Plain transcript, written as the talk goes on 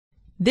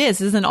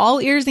This is an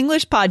All Ears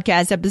English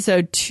Podcast,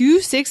 episode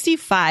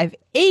 265,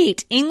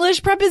 8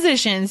 English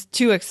prepositions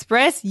to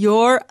express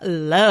your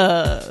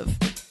love.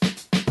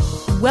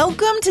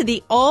 Welcome to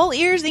the All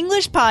Ears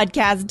English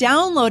Podcast,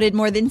 downloaded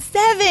more than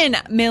 7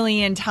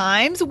 million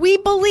times. We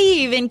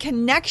believe in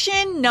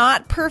connection,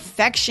 not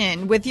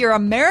perfection, with your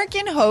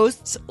American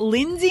hosts,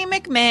 Lindsay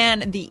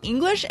McMahon, the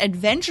English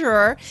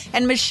adventurer,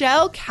 and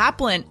Michelle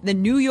Kaplan, the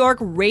New York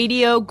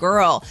radio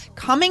girl,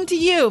 coming to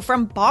you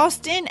from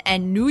Boston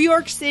and New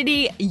York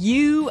City,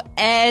 USA.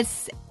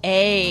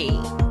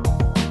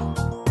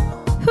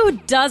 Who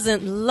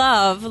doesn't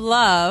love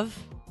love?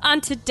 On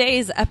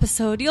today's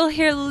episode, you'll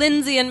hear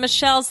Lindsay and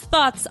Michelle's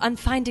thoughts on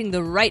finding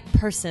the right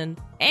person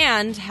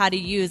and how to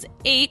use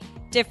 8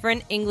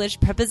 different English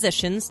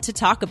prepositions to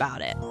talk about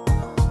it.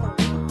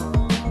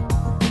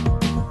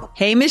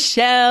 Hey,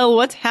 Michelle,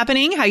 what's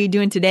happening? How you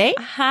doing today?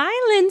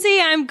 Hi, Lindsay.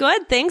 I'm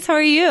good. Thanks. How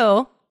are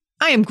you?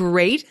 I am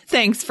great.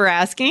 Thanks for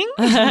asking.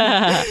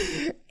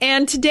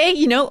 And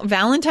today,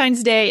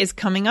 Valentine's Day is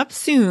coming up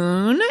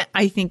soon.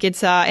 I think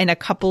it's in a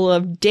couple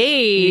of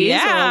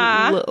days,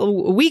 or a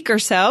week or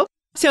so.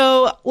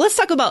 So let's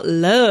talk about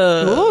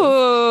love.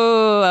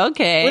 Ooh,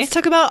 okay. Let's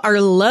talk about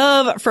our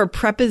love for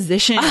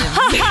prepositions.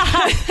 Oh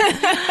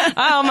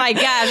my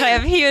gosh, I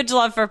have huge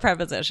love for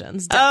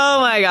prepositions. Oh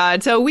my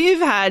God. So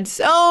we've had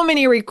so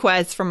many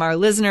requests from our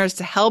listeners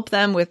to help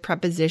them with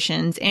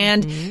prepositions.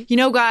 And,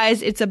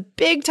 guys, it's a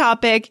big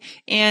topic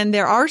and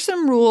there are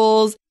some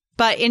rules.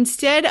 But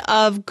instead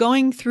of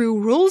going through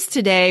rules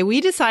today,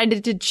 we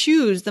decided to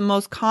choose the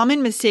most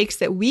common mistakes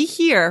that we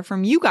hear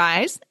from you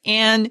guys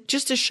and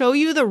just to show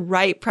you the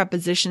right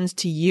prepositions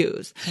to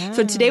use. Oh.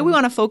 So today we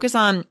want to focus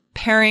on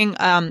pairing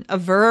a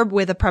verb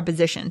with a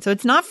preposition. So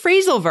it's not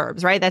phrasal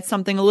verbs, right? That's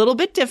something a little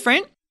bit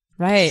different.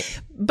 Right.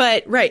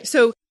 But right.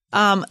 So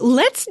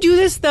let's do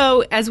this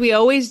though, as we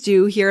always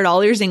do here at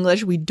All Ears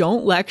English. We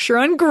don't lecture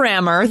on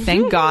grammar.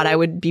 Thank God. I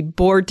would be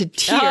bored to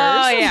tears.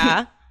 Oh,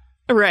 yeah.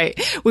 Right.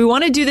 We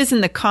want to do this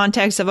in the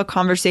context of a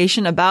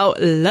conversation about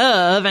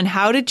love and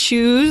how to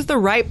choose the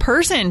right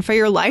person for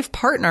your life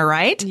partner,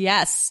 right?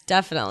 Yes,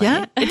 definitely.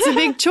 Yeah, it's a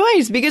big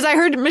choice because I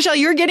heard, Michelle,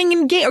 you're getting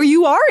engaged, or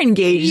you are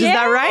engaged. Yeah, is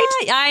that right?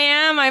 I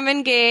am. I'm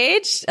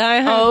engaged.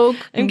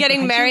 I'm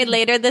getting married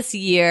later this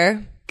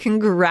year.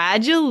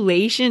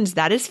 Congratulations.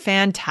 That is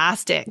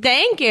fantastic.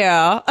 Thank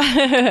you.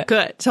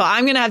 Good. So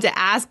I'm going to have to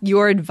ask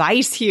your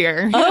advice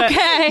here.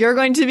 Okay. You're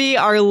going to be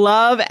our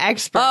love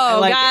expert.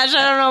 Oh, gosh.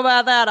 I don't know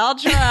about that. I'll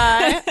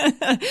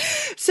try.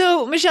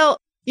 So, Michelle,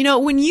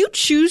 when you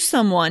choose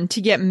someone to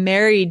get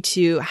married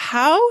to,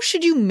 how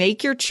should you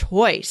make your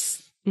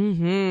choice?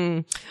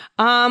 Well,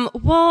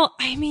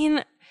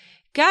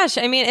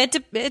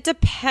 it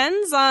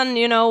depends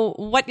on,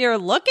 what you're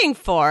looking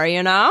for,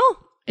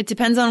 It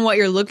depends on what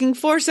you're looking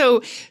for.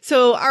 So,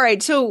 all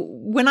right. So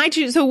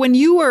when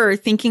you were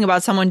thinking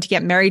about someone to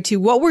get married to,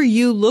 what were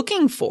you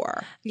looking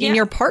for in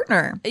your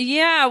partner?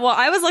 Yeah. Well,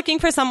 I was looking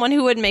for someone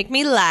who would make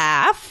me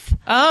laugh.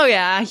 Oh,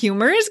 yeah.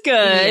 Humor is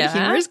good. Yeah.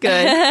 Humor is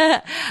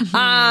good.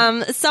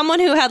 Someone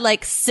who had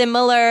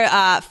similar,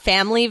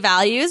 family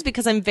values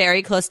because I'm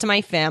very close to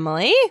my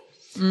family.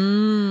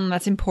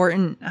 That's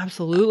important.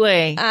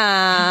 Absolutely.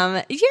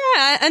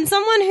 Yeah. And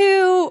someone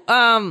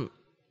who,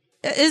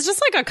 is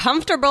just a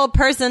comfortable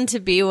person to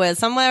be with,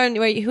 someone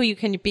who you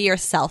can be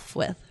yourself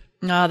with.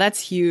 Oh, that's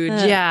huge.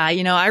 Yeah.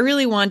 I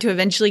really want to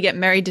eventually get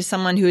married to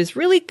someone who is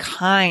really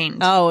kind.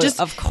 Oh,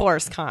 of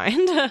course,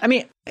 kind. I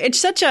mean, it's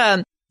such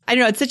a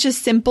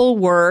simple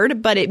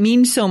word, but it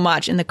means so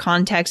much in the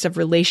context of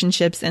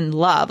relationships and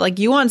love.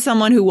 You want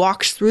someone who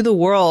walks through the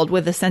world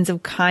with a sense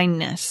of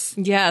kindness.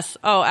 Yes.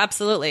 Oh,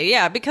 absolutely.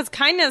 Yeah. Because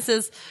kindness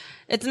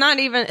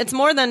it's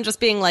more than just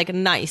being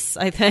nice,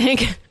 I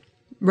think.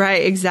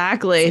 Right,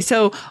 exactly.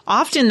 So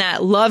often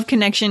that love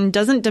connection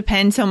doesn't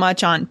depend so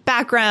much on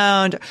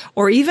background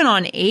or even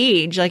on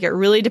age. It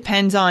really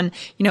depends on,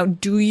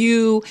 do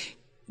you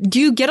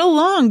get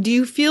along? Do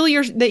you feel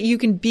that you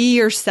can be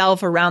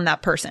yourself around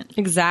that person?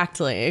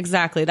 Exactly.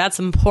 That's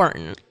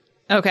important.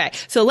 Okay,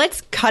 so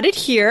let's cut it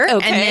here,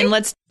 okay, and then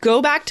let's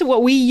go back to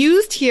what we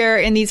used here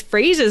in these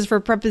phrases for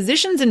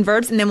prepositions and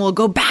verbs, and then we'll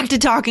go back to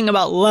talking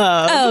about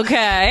love.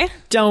 Okay.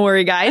 Don't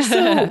worry, guys.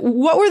 So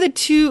what were the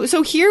two?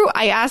 So here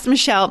I asked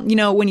Michelle,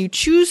 when you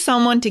choose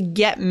someone to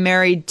get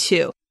married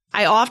to,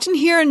 I often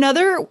hear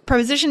another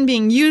preposition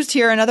being used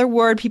here, another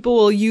word people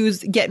will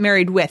use get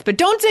married with. But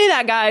don't say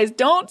that, guys.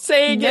 Don't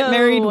say get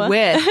married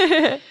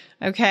with.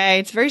 Okay,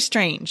 it's very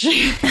strange.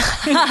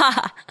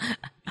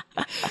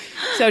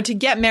 So to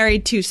get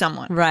married to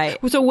someone. Right.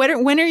 So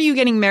when are you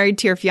getting married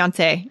to your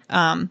fiance?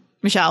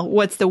 Michelle,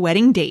 what's the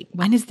wedding date?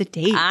 When is the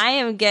date? I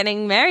am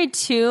getting married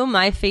to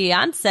my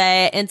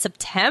fiance in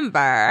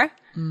September.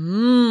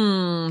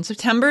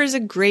 September is a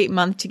great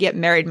month to get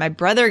married. My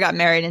brother got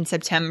married in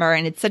September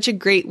and it's such a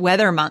great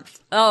weather month.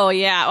 Oh,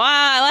 yeah.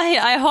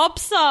 Well, I hope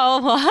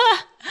so.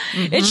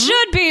 It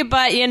should be,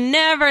 but you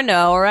never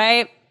know,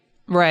 right?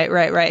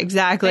 Right.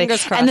 Exactly.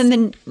 Fingers crossed. And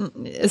then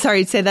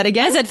sorry, say that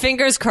again? I said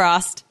fingers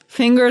crossed.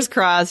 Fingers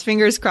crossed.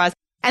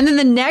 And then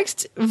the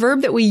next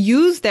verb that we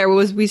used there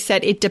was we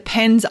said it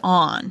depends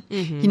on.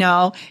 You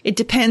know, it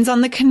depends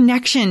on the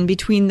connection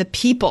between the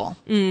people.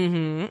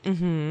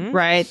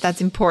 Right?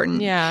 That's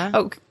important.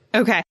 Yeah.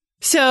 Okay.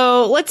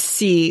 So let's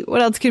see.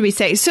 What else could we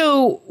say?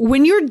 So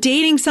when you're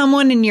dating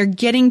someone and you're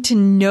getting to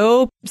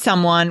know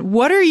someone,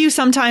 what are you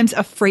sometimes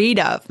afraid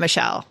of,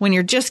 Michelle, when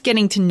you're just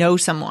getting to know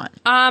someone?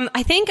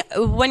 I think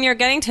when you're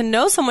getting to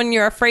know someone,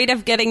 you're afraid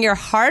of getting your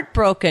heart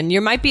broken.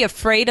 You might be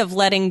afraid of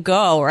letting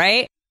go,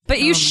 right?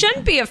 But you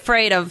shouldn't be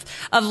afraid of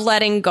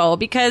letting go,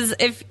 because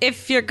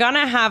if you're going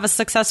to have a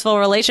successful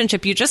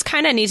relationship, you just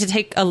kind of need to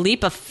take a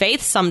leap of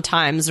faith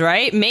sometimes,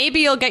 right? Maybe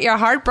you'll get your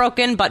heart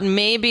broken, but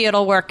maybe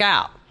it'll work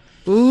out.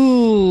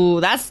 Ooh,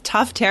 that's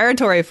tough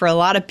territory for a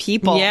lot of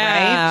people,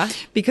 right?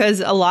 Because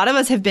a lot of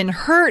us have been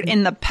hurt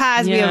in the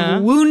past. We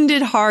have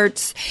wounded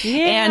hearts.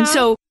 And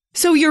so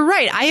you're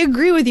right. I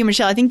agree with you,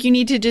 Michelle. I think you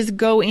need to just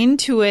go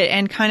into it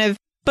and kind of,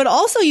 but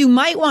also you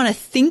might want to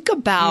think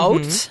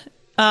about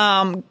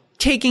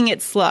taking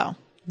it slow.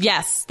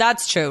 Yes,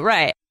 that's true.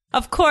 Right.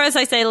 Of course,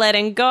 I say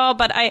letting go,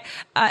 but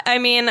I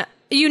mean,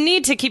 you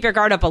need to keep your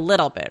guard up a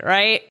little bit,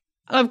 right?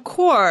 Of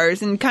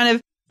course. And kind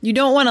of, you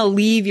don't want to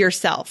leave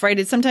yourself,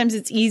 right? Sometimes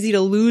it's easy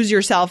to lose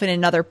yourself in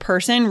another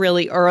person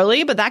really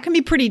early, but that can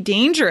be pretty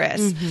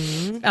dangerous.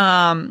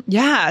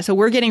 So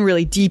we're getting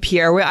really deep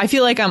here. I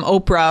feel like I'm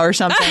Oprah or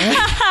something.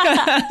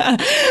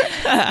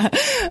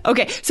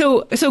 Okay.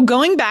 So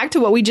going back to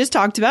what we just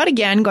talked about,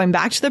 again, going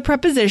back to the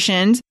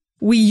prepositions,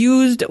 we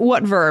used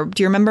what verb?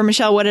 Do you remember,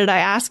 Michelle? What did I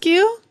ask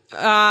you?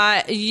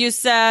 You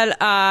said,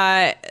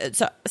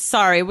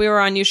 sorry, we were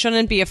on you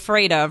shouldn't be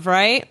afraid of,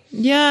 right?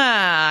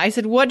 Yeah. I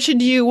said, what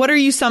are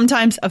you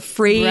sometimes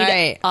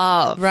afraid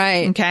of?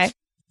 Right. Okay.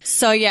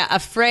 So yeah,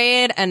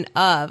 afraid and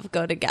of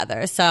go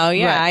together. So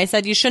yeah, I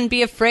said you shouldn't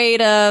be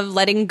afraid of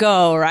letting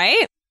go,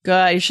 right?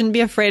 Good. You shouldn't be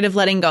afraid of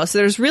letting go. So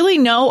there's really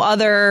no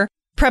other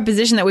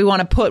preposition that we want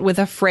to put with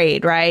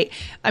afraid, right?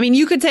 I mean,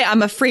 you could say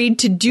I'm afraid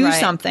to do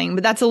something,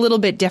 but that's a little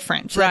bit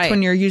different. So that's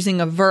when you're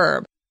using a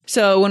verb.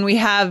 So when we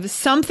have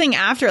something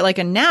after it, like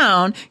a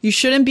noun, you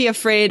shouldn't be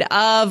afraid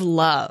of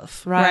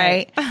love,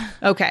 right?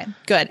 Okay,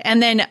 good.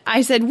 And then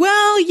I said,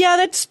 well, yeah,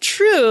 that's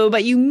true,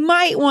 but you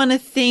might want to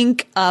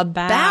think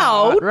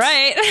about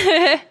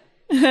right?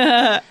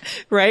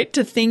 right?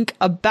 To think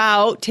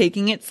about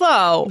taking it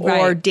slow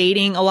or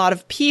dating a lot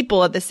of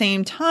people at the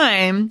same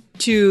time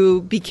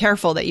to be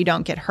careful that you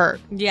don't get hurt.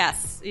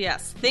 Yes.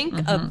 Think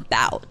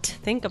about.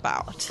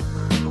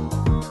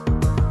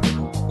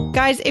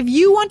 Guys, if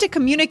you want to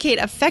communicate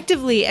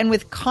effectively and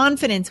with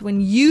confidence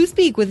when you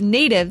speak with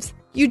natives,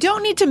 you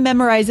don't need to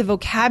memorize a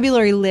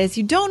vocabulary list.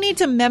 You don't need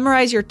to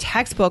memorize your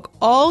textbook.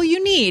 All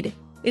you need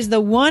is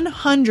the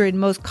 100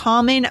 most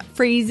common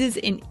phrases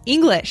in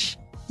English.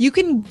 You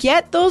can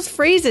get those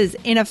phrases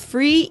in a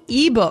free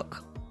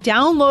ebook,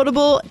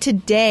 downloadable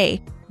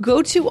today.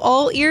 Go to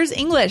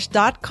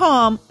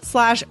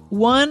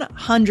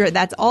allearsenglish.com/100.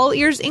 That's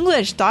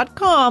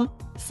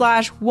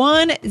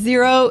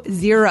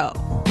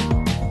allearsenglish.com/100.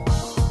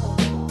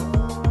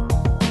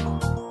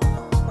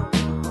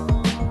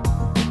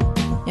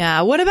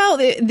 Yeah. What about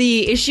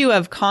the issue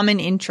of common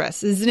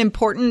interests? Is it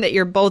important that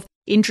you're both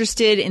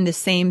interested in the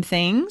same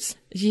things?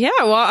 Yeah.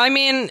 Well, I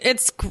mean,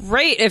 it's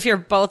great if you're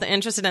both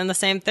interested in the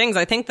same things.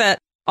 I think that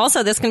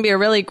also this can be a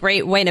really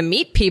great way to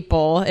meet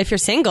people if you're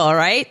single,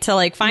 right? To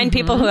like find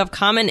people who have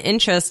common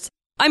interests.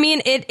 I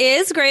mean, it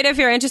is great if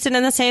you're interested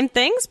in the same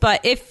things, but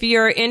if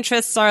your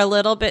interests are a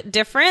little bit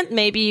different,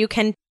 maybe you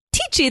can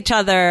teach each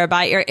other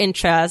about your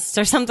interests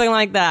or something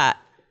like that.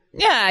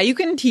 Yeah, you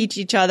can teach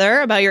each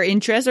other about your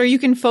interests, or you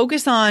can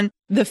focus on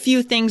the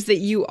few things that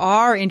you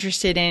are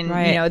interested in,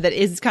 you know, that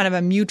is kind of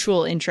a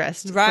mutual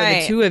interest for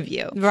the two of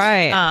you.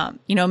 Right.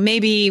 You know,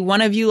 maybe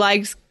one of you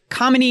likes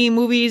comedy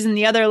movies and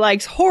the other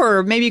likes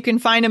horror. Maybe you can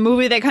find a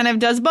movie that kind of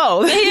does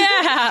both.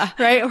 Yeah.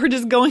 Right? Or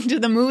just going to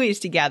the movies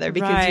together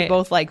because you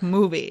both like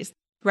movies.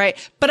 Right.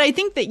 But I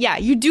think that, yeah,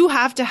 you do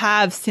have to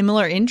have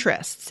similar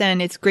interests,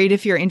 and it's great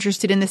if you're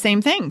interested in the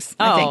same things.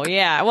 I think.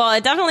 Yeah. Well,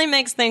 it definitely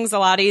makes things a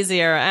lot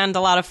easier and a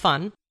lot of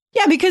fun.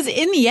 Yeah, because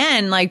in the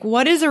end, like,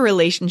 what is a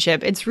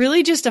relationship? It's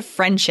really just a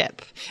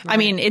friendship. I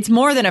mean, it's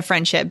more than a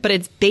friendship, but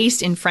it's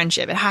based in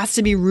friendship. It has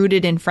to be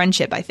rooted in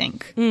friendship, I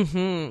think.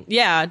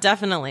 Yeah,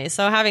 definitely.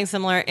 So having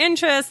similar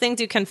interests,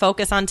 things you can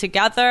focus on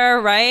together,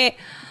 right?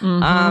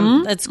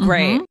 It's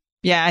great.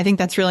 Yeah, I think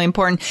that's really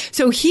important.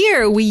 So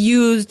here we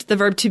used the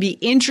verb to be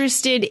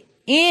interested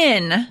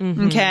in.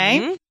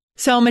 Okay.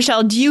 So,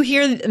 Michelle, do you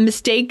hear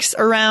mistakes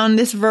around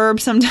this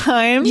verb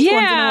sometimes? Yeah,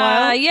 once in a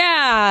while?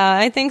 Yeah,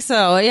 I think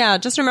so. Yeah,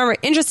 just remember,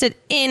 interested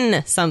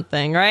in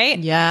something, right?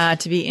 Yeah,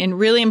 to be in,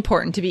 really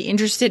important, to be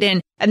interested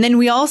in. And then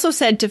we also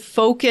said to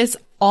focus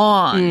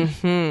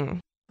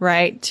on,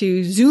 right?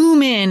 To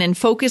zoom in and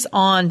focus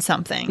on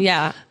something.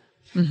 Yeah,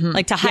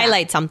 like to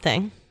highlight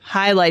something.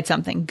 Highlight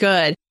something.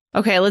 Good.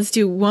 Okay, let's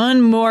do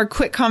one more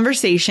quick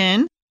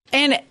conversation.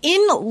 And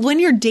when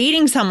you're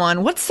dating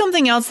someone, what's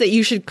something else that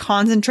you should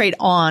concentrate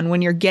on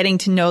when you're getting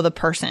to know the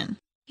person?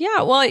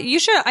 Yeah, well,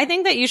 I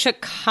think that you should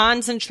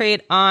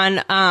concentrate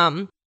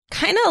on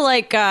kind of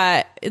like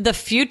the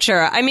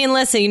future. I mean,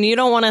 listen, you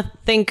don't want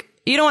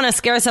to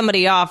scare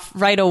somebody off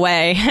right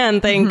away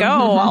and think,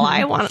 oh, well,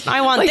 I want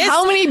like, this.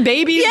 How many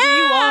babies do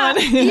you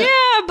want?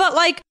 Yeah, but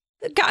like,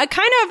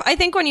 kind of, I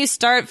think when you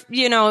start,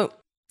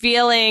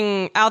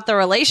 feeling out the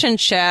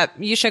relationship,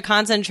 you should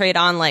concentrate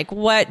on like,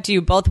 what do you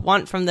both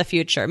want from the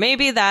future?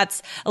 Maybe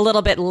that's a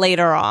little bit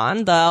later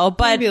on though,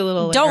 but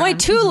don't wait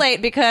too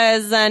late,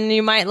 because then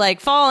you might like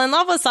fall in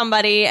love with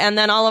somebody and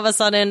then all of a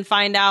sudden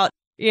find out,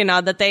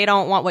 that they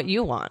don't want what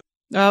you want.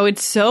 Oh,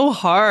 it's so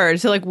hard.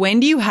 So like, when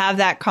do you have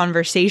that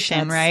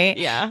conversation, right?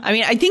 Yeah. I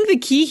mean, I think the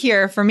key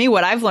here for me,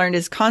 what I've learned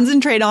is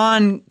concentrate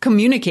on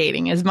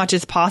communicating as much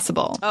as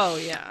possible. Oh,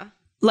 yeah.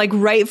 Like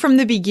right from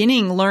the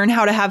beginning, learn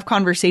how to have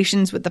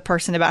conversations with the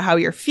person about how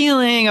you're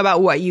feeling,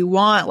 about what you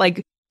want.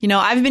 Like,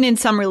 I've been in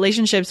some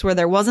relationships where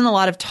there wasn't a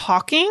lot of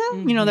talking,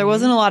 there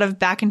wasn't a lot of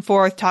back and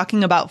forth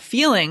talking about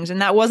feelings,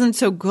 and that wasn't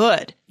so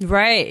good.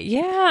 Right.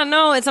 Yeah.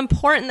 No, it's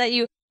important that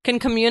you can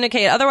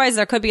communicate. Otherwise,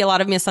 there could be a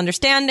lot of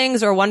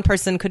misunderstandings, or one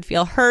person could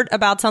feel hurt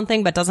about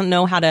something but doesn't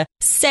know how to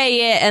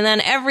say it. And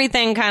then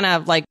everything kind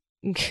of like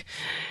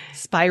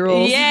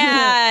spirals.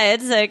 Yeah,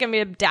 it can be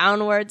a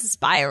downward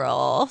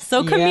spiral.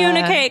 So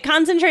communicate,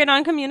 concentrate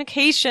on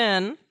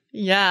communication.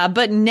 Yeah,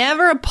 but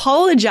never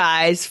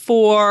apologize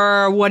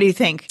for, what do you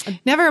think?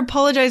 Never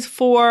apologize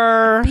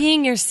for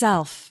being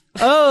yourself.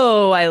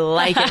 Oh, I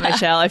like it,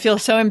 Michelle. I feel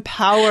so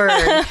empowered.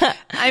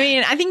 I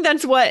mean, I think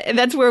that's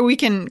where we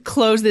can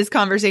close this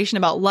conversation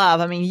about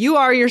love. I mean, you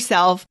are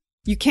yourself.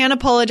 You can't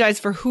apologize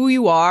for who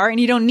you are, and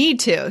you don't need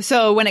to.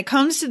 So when it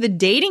comes to the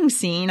dating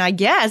scene, I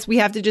guess we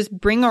have to just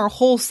bring our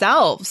whole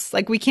selves.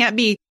 Like, we can't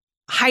be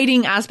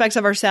hiding aspects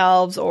of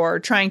ourselves or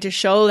trying to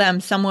show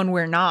them someone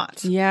we're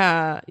not.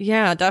 Yeah,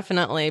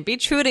 definitely. Be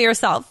true to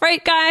yourself.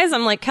 Right, guys?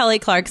 I'm like Kelly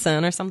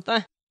Clarkson or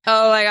something.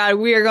 Oh my God,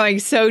 we are going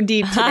so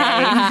deep today.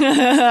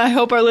 I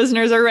hope our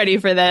listeners are ready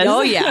for this.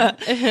 Oh,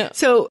 yeah.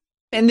 So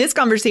in this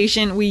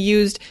conversation, we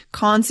used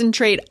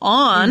concentrate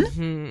on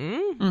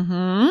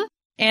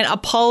and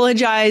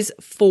apologize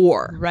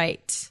for.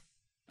 Right.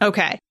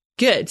 Okay,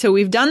 good. So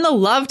we've done the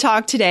love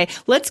talk today.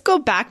 Let's go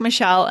back,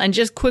 Michelle, and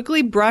just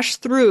quickly brush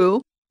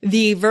through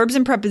the verbs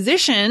and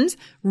prepositions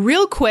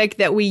real quick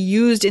that we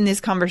used in this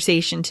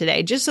conversation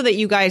today, just so that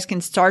you guys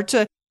can start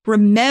to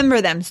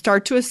remember them,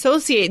 start to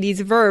associate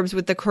these verbs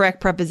with the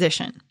correct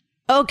preposition.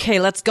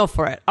 Okay, let's go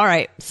for it. All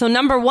right. So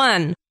number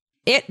 1,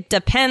 it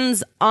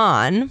depends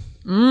on.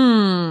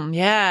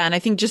 Yeah. And I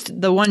think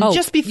just the one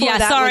just before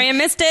that. Yeah, sorry, I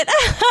missed it.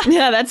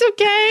 Yeah, that's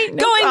okay.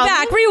 No Going problem.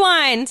 back,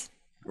 rewind.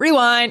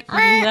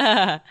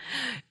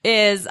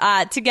 Is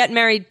to get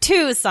married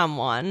to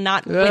someone,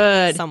 not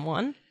with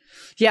someone.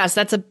 Yes,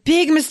 that's a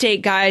big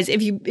mistake, guys.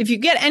 If you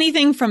get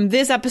anything from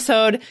this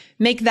episode,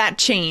 make that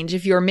change.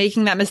 If you're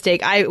making that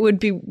mistake, I would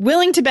be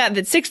willing to bet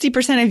that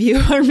 60% of you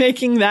are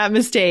making that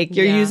mistake.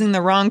 You're using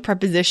the wrong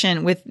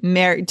preposition with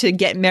to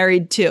get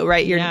married to,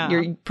 right?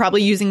 You're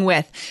probably using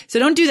with. So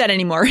don't do that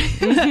anymore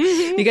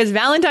because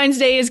Valentine's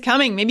Day is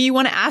coming. Maybe you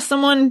want to ask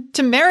someone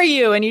to marry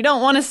you and you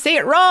don't want to say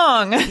it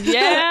wrong.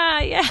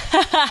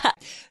 Yeah.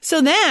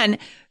 So then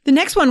the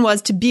next one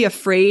was to be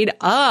afraid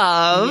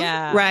of,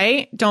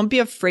 right? Don't be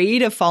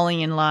afraid of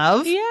falling in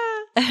love.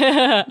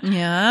 Yeah.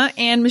 Yeah.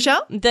 And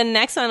Michelle? The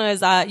next one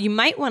was you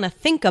might want to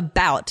think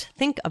about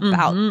something.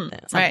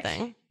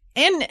 Right.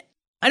 And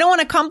I don't want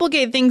to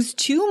complicate things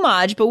too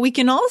much, but we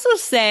can also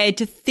say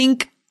to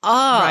think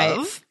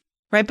of,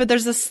 right? But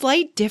there's a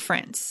slight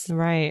difference.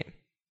 Right.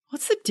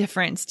 What's the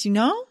difference? Do you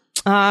know?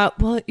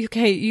 Well,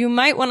 okay. You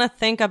might want to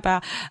think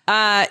about,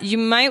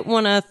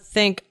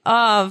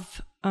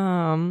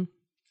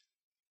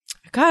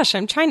 gosh,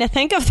 I'm trying to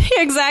think of the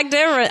exact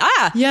difference.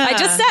 I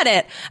just said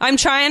it. I'm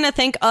trying to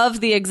think of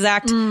the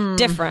exact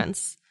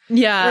difference.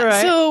 Yeah.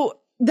 Right. So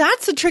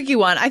that's a tricky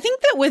one. I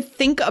think that with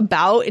think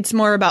about, it's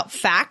more about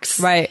facts.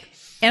 Right.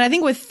 And I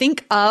think with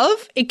think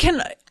of, it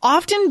can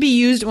often be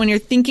used when you're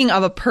thinking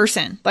of a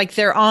person, like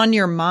they're on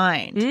your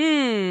mind.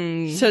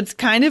 So it's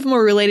kind of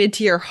more related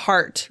to your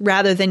heart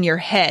rather than your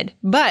head.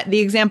 But the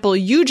example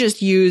you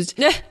just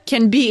used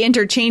can be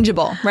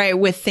interchangeable, right,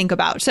 with think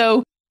about.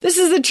 So this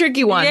is the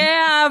tricky one.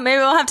 Yeah, maybe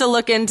we'll have to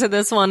look into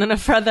this one in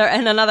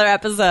another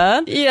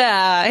episode.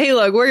 Yeah. Hey,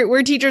 look,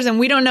 we're teachers and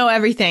we don't know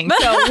everything.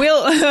 So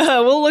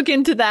we'll look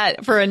into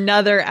that for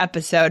another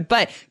episode.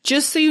 But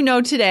just so you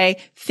know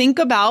today, think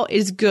about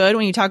is good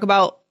when you talk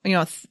about,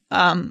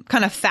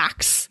 kind of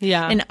facts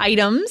and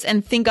items,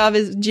 and think of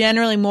is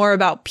generally more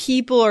about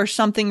people or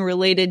something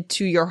related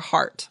to your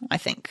heart, I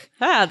think.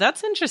 Ah,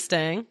 that's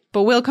interesting.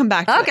 But we'll come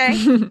back to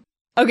it.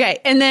 Okay.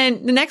 And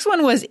then the next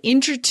one was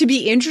to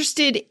be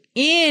interested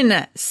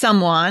in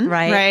someone,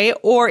 right?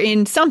 Or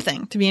in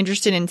something, to be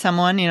interested in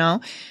someone,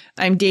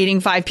 I'm dating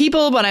 5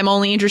 people, but I'm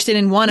only interested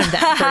in one of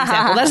them, for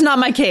example. That's not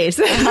my case.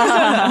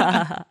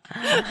 I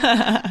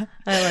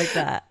like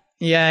that.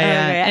 Yeah.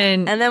 Okay.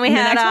 And then we the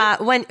had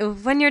next one?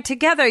 when you're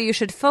together, you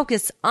should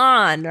focus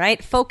on,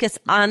 right? Focus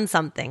on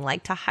something,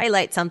 like to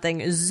highlight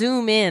something,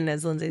 zoom in,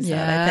 as Lindsay said,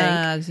 I think.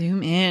 Yeah,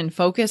 zoom in,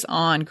 focus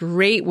on.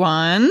 Great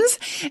ones.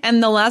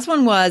 And the last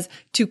one was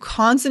to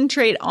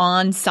concentrate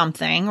on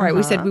something, right?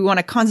 We said we want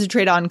to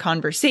concentrate on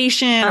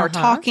conversation or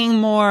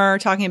talking more,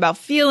 talking about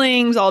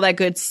feelings, all that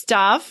good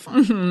stuff.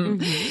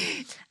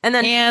 And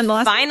then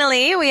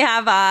finally, we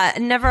have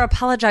never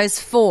apologize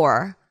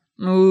for.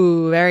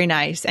 Ooh, very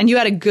nice. And you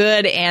had a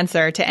good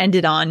answer to end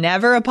it on.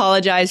 Never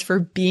apologize for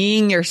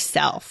being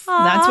yourself.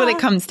 Aww. That's what it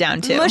comes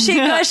down to. Mushy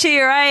gushy,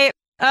 right?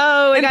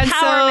 Oh, it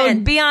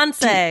empowerment, got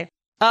so Beyonce.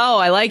 Oh,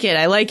 I like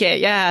it.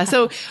 Yeah.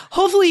 So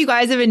hopefully you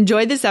guys have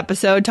enjoyed this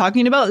episode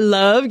talking about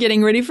love,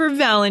 getting ready for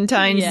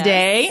Valentine's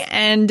Day.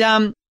 And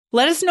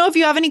let us know if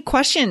you have any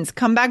questions.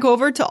 Come back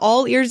over to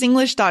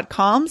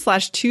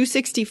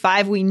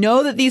allearsenglish.com/265. We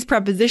know that these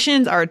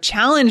prepositions are a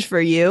challenge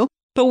for you,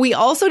 but we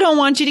also don't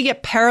want you to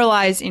get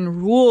paralyzed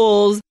in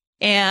rules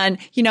and,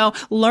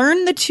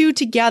 learn the two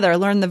together.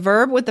 Learn the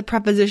verb with the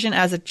preposition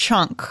as a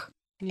chunk.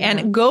 Yeah.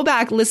 And go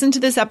back, listen to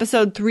this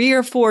episode 3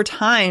 or 4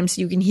 times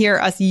so you can hear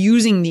us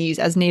using these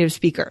as native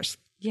speakers.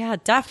 Yeah,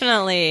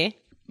 definitely.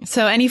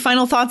 So any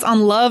final thoughts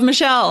on love,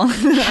 Michelle?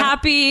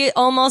 Happy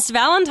almost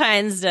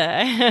Valentine's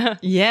Day.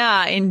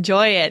 Yeah,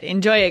 enjoy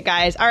it,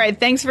 guys. All right,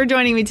 thanks for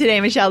joining me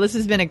today, Michelle. This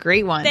has been a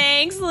great one.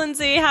 Thanks,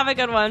 Lindsay. Have a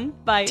good one.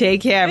 Bye.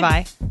 Take care.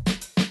 Bye.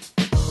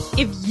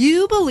 If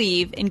you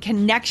believe in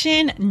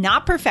connection,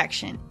 not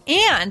perfection,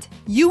 and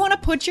you want to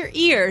put your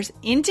ears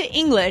into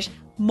English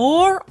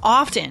more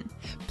often,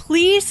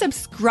 please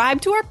subscribe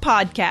to our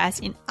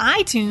podcast in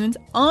iTunes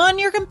on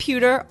your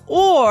computer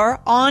or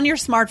on your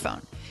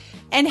smartphone.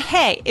 And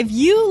hey, if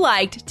you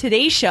liked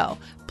today's show,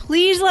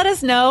 please let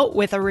us know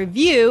with a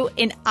review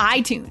in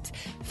iTunes.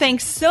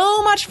 Thanks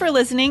so much for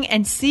listening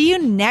and see you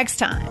next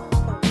time.